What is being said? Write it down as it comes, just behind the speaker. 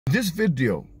this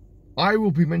video, I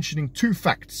will be mentioning two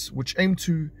facts which aim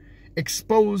to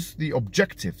expose the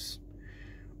objectives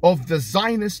of the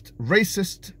Zionist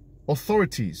racist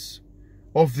authorities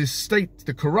of this state,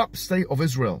 the corrupt state of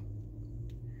Israel,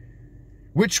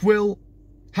 which will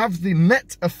have the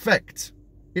net effect,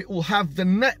 it will have the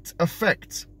net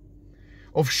effect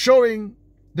of showing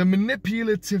the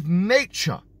manipulative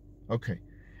nature,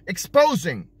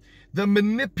 exposing the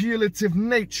manipulative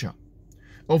nature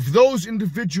of those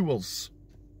individuals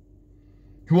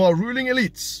who are ruling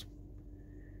elites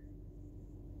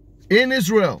in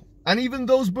Israel, and even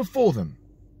those before them,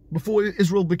 before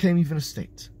Israel became even a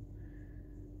state.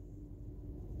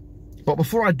 But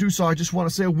before I do so, I just want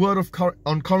to say a word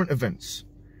on current events.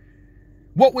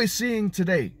 What we're seeing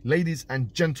today, ladies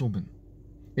and gentlemen,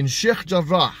 in Sheikh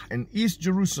Jarrah in East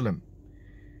Jerusalem,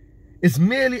 is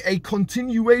merely a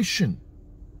continuation.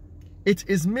 It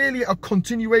is merely a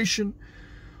continuation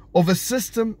of a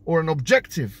system or an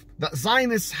objective that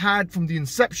Zionists had from the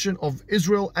inception of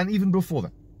Israel and even before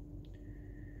that.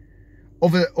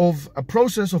 Of a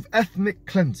process of ethnic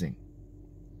cleansing,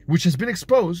 which has been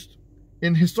exposed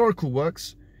in historical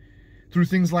works through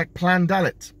things like Plan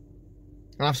Dalet.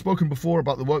 And I've spoken before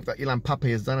about the work that Ilan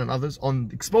Pappé has done and others on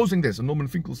exposing this, and Norman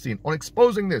Finkelstein, on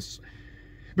exposing this.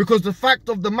 Because the fact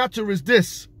of the matter is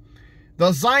this: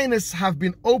 the Zionists have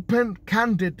been open,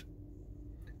 candid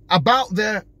about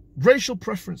their racial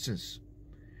preferences.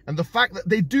 And the fact that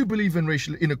they do believe in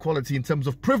racial inequality in terms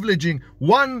of privileging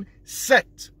one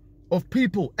set of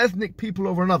people, ethnic people,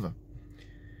 over another.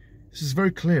 This is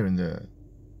very clear in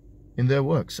their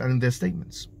works and in their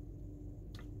statements.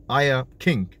 Aya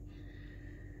King,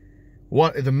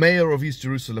 the mayor of East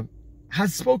Jerusalem,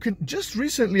 has spoken just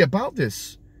recently about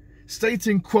this,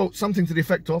 stating, quote, something to the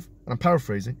effect of, and I'm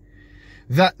paraphrasing,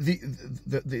 that the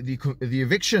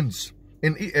evictions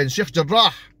in Sheikh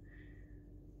Jarrah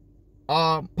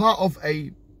are part of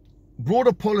a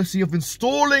broader policy of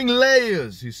installing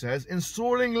layers, he says,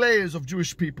 installing layers of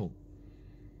Jewish people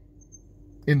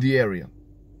in the area.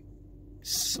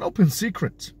 It's an open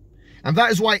secret. And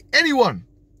that is why anyone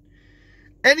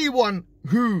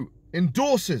who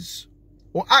endorses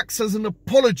or acts as an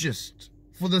apologist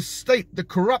for the state, the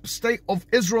corrupt state of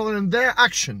Israel and their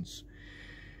actions,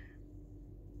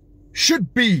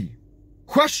 should be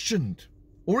questioned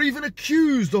or even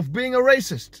accused of being a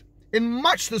racist in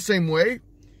much the same way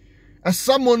as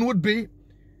someone would be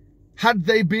had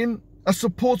they been a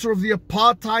supporter of the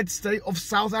apartheid state of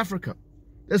South Africa.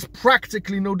 There's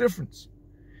practically no difference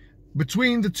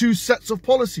between the two sets of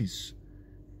policies.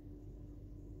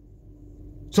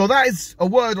 So that is a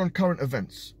word on current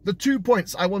events. The 2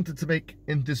 points I wanted to make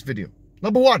in this video.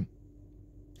 Number one,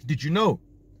 did you know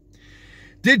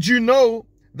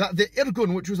that the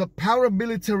Irgun, which was a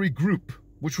paramilitary group,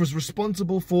 which was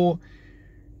responsible for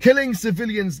killing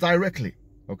civilians directly,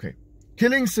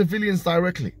 killing civilians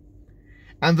directly.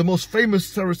 And the most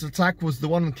famous terrorist attack was the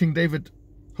one in King David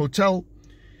Hotel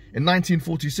in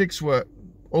 1946, where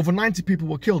over 90 people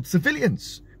were killed.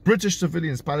 Civilians, British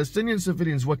civilians, Palestinian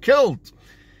civilians were killed.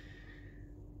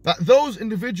 That those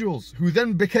individuals who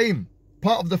then became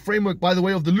part of the framework, by the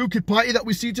way, of the Likud party that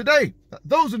we see today, that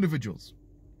those individuals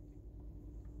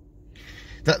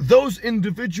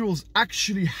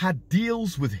actually had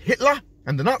deals with Hitler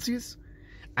and the Nazis.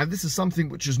 And this is something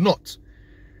which is not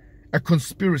a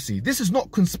conspiracy. This is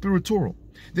not conspiratorial.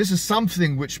 This is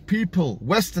something which people,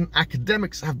 Western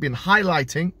academics, have been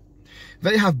highlighting.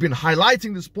 They have been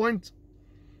highlighting this point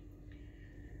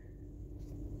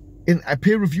in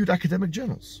peer-reviewed academic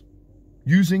journals,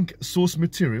 using source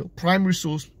material, primary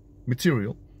source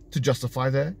material, to justify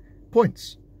their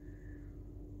points.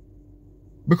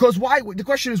 Because why? The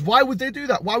question is, why would they do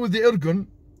that? Why would the Irgun,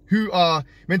 who are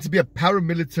meant to be a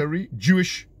paramilitary,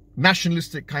 Jewish,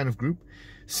 nationalistic kind of group,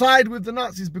 side with the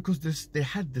Nazis? Because they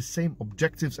had the same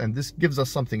objectives, and this gives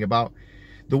us something about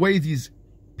the way these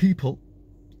people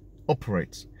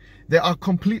operate. They are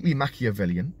completely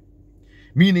Machiavellian,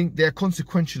 meaning they're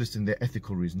consequentialist in their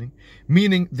ethical reasoning,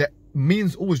 meaning that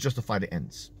means always justify the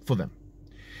ends for them.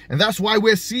 And that's why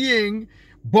we're seeing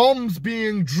bombs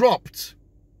being dropped,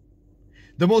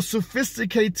 the most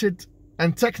sophisticated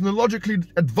and technologically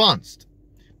advanced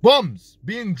bombs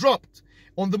being dropped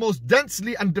on the most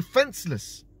densely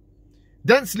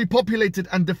populated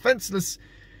and defenseless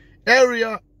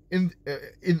area in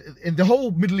the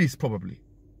whole Middle East, probably,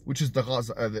 which is the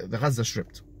Gaza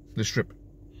Strip, the Strip.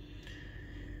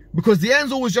 Because the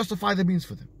ends always justify the means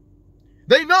for them.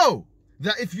 They know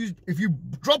that if you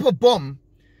drop a bomb,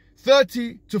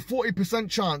 30 to 40%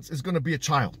 chance is going to be a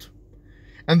child,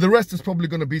 and the rest is probably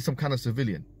going to be some kind of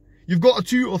civilian. You've got a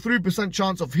 2 or 3%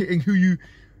 chance of hitting who you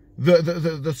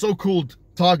the so-called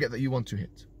target that you want to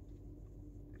hit.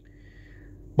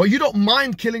 But you don't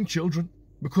mind killing children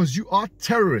because you are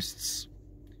terrorists.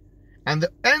 And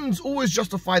the ends always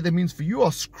justify the means, for you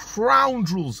are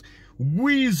scoundrels,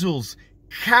 weasels,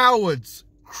 cowards,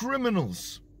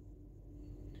 criminals.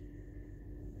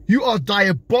 You are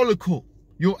diabolical.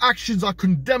 Your actions are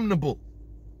condemnable.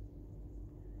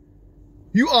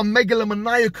 You are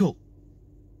megalomaniacal.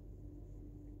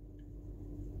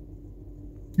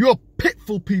 You are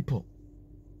pitful people.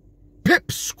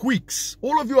 Pipsqueaks.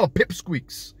 All of you are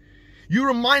pipsqueaks. You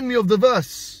remind me of the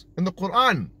verse in the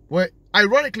Quran where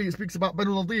ironically it speaks about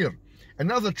Banu Nadir,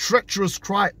 another treacherous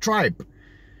tribe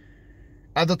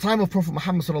at the time of Prophet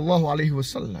Muhammad sallallahu alaihi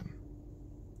wasallam,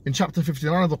 in chapter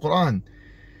 59 of the Quran,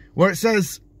 where it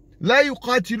says, لا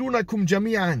يقاتلونكم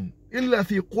جميعا إلا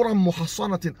في قرى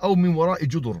محصنة أو من وراء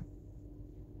جدر.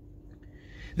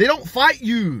 They don't fight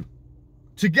you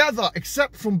together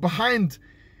except from behind,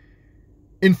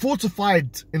 in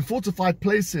fortified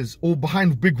places or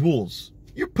behind big walls.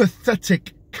 You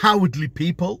pathetic, cowardly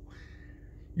people.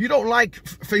 You don't like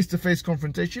face-to-face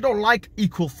confrontation. You don't like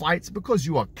equal fights because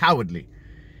you are cowardly.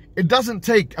 It doesn't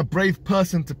take a brave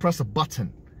person to press a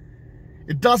button.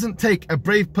 It doesn't take a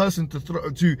brave person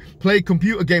to play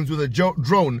computer games with a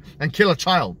drone and kill a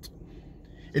child.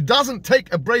 It doesn't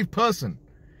take a brave person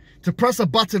to press a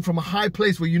button from a high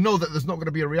place where you know that there's not going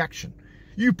to be a reaction.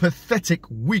 You pathetic,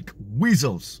 weak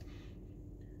weasels.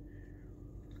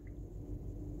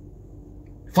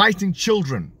 Fighting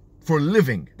children for a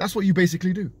living. That's what you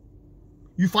basically do.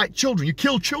 You fight children. You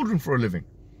kill children for a living.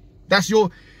 That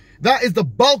is the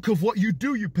bulk of what you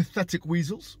do, you pathetic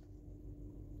weasels.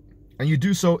 And you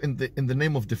do so in the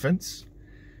name of defense.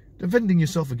 Defending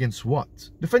yourself against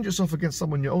what? Defend yourself against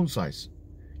someone your own size.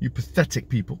 You pathetic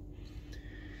people.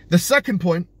 The second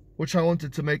point, which I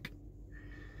wanted to make.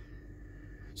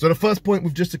 So the first point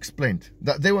we've just explained,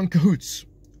 that they were in cahoots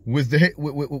with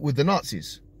the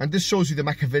Nazis. And this shows you the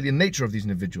Machiavellian nature of these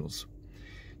individuals.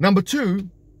 Number two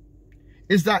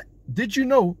is that, did you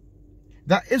know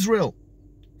that Israel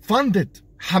funded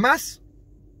Hamas?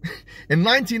 In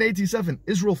 1987,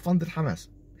 Israel funded Hamas.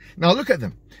 Now look at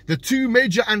them. The two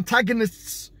major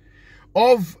antagonists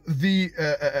of the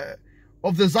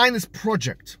Zionist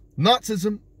project.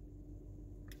 Nazism,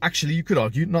 actually you could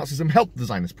argue, Nazism helped the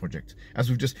Zionist project. As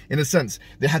we've just, in a sense,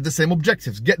 they had the same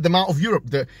objectives. Get them out of Europe,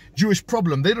 the Jewish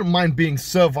problem. They didn't mind being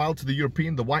servile to the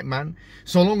European, the white man,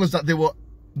 so long as that they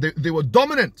were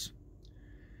dominant.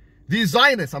 These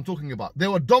Zionists I'm talking about, they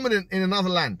were dominant in another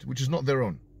land, which is not their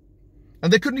own.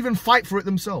 And they couldn't even fight for it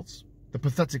themselves. The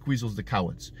pathetic weasels, the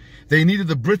cowards. They needed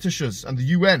the Britishers and the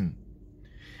UN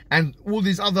and all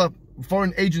these other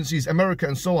foreign agencies, America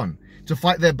and so on, to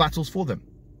fight their battles for them.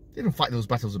 They didn't fight those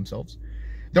battles themselves.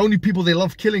 The only people they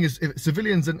love killing is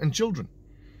civilians and children.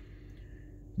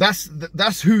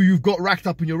 That's who you've got racked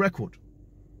up in your record.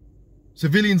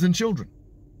 Civilians and children.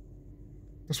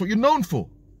 That's what you're known for.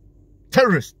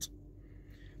 Terrorists.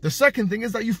 The second thing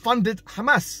is that you funded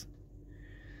Hamas.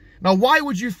 Now, why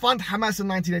would you fund Hamas in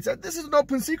 1987? This is an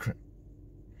open secret.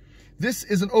 This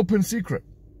is an open secret.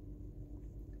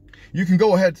 You can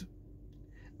go ahead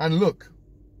and look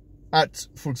at,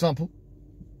 for example,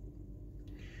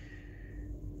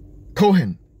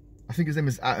 Cohen. I think his name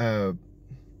is Aver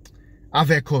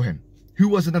Cohen, who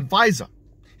was an advisor.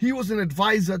 He was an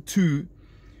advisor to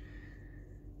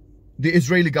the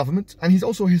Israeli government, and he's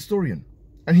also a historian.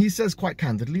 And he says quite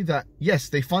candidly that,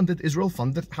 yes, Israel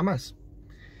funded Hamas.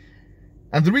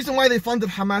 And the reason why they funded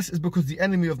Hamas is because the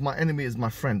enemy of my enemy is my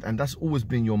friend. And that's always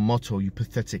been your motto, you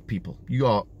pathetic people.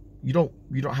 You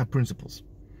don't have principles.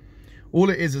 All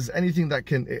it is anything that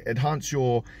can enhance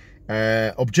your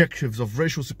objectives of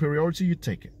racial superiority, you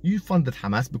take it. You funded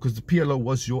Hamas because the PLO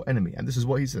was your enemy. And this is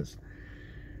what he says.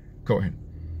 Cohen.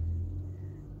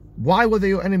 Why were they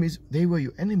your enemies? They were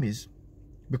your enemies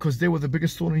because they were the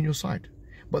biggest thorn in your side.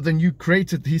 But then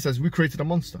he says, we created a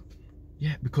monster.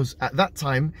 Yeah, because at that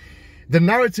time, the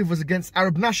narrative was against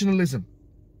Arab nationalism.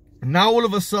 Now all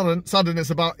of a sudden it's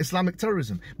about Islamic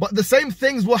terrorism. But the same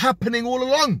things were happening all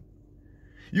along.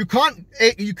 You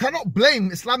cannot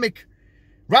blame Islamic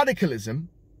radicalism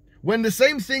when the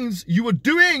same things you were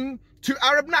doing to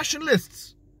Arab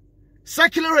nationalists,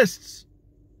 secularists.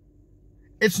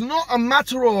 It's not a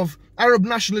matter of Arab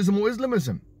nationalism or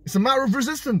Islamism. It's a matter of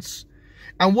resistance.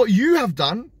 And what you have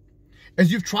done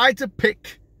is you've tried to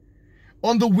pick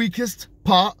on the weakest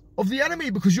part of the enemy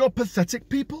because you're pathetic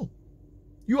people.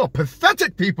 You are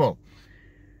pathetic people.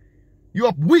 You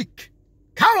are weak,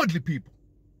 cowardly people.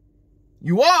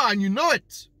 You are, and you know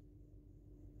it.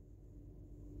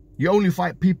 You only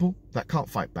fight people that can't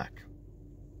fight back.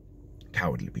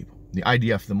 Cowardly people. The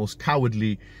IDF, the most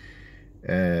cowardly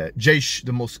Jaish,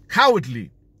 the most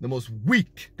cowardly, the most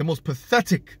weak, the most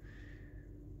pathetic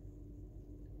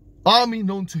army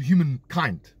known to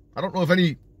humankind. I don't know of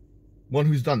anyone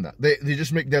who's done that. They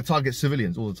just make their targets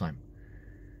civilians all the time.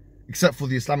 Except for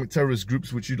the Islamic terrorist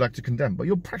groups which you'd like to condemn. But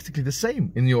you're practically the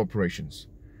same in your operations.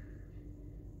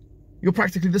 You're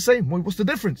practically the same. What's the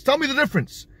difference? Tell me the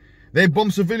difference. They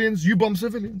bomb civilians, you bomb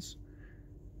civilians.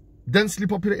 Densely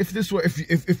populated.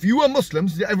 If you were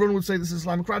Muslims, everyone would say this is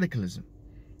Islamic radicalism.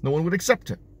 No one would accept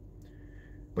it.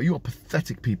 But you are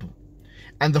pathetic people.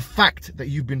 And the fact that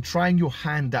you've been trying your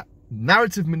hand at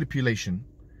narrative manipulation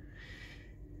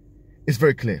is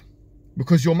very clear.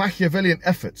 Because your Machiavellian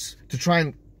efforts to try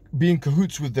and be in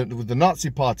cahoots with the Nazi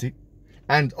party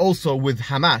and also with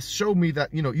Hamas show me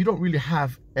that, you know, you don't really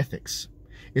have ethics.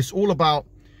 It's all about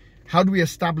how do we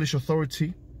establish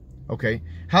authority, okay?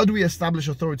 How do we establish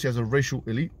authority as a racial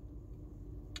elite?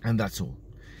 And that's all.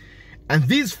 And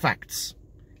these facts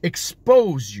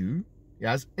expose you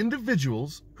as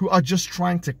individuals who are just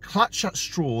trying to clutch at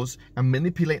straws and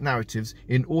manipulate narratives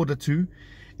in order to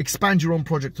expand your own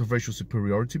project of racial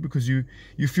superiority, because you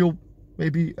feel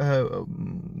maybe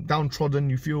downtrodden,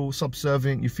 you feel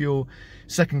subservient, you feel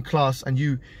second class, and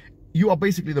you are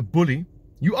basically the bully.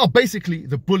 You are basically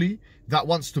the bully that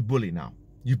wants to bully now.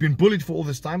 You've been bullied for all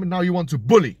this time and now you want to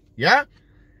bully, yeah?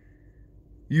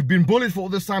 You've been bullied for all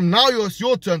this time, now it's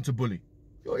your turn to bully.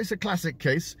 It's a classic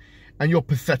case, and you're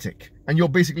pathetic. And you're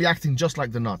basically acting just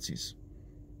like the Nazis.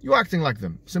 You're acting like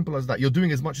them, simple as that. You're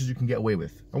doing as much as you can get away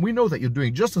with. And we know that you're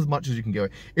doing just as much as you can get away.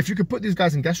 If you could put these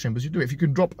guys in gas chambers, you do it. If you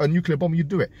could drop a nuclear bomb, you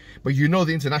do it. But you know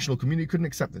the international community couldn't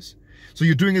accept this. So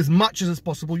you're doing as much as is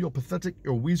possible. You're pathetic,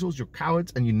 you're weasels, you're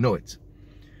cowards, and you know it.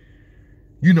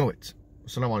 You know it.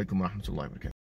 Assalamu alaikum wa rahmatullahi wa barakatuh.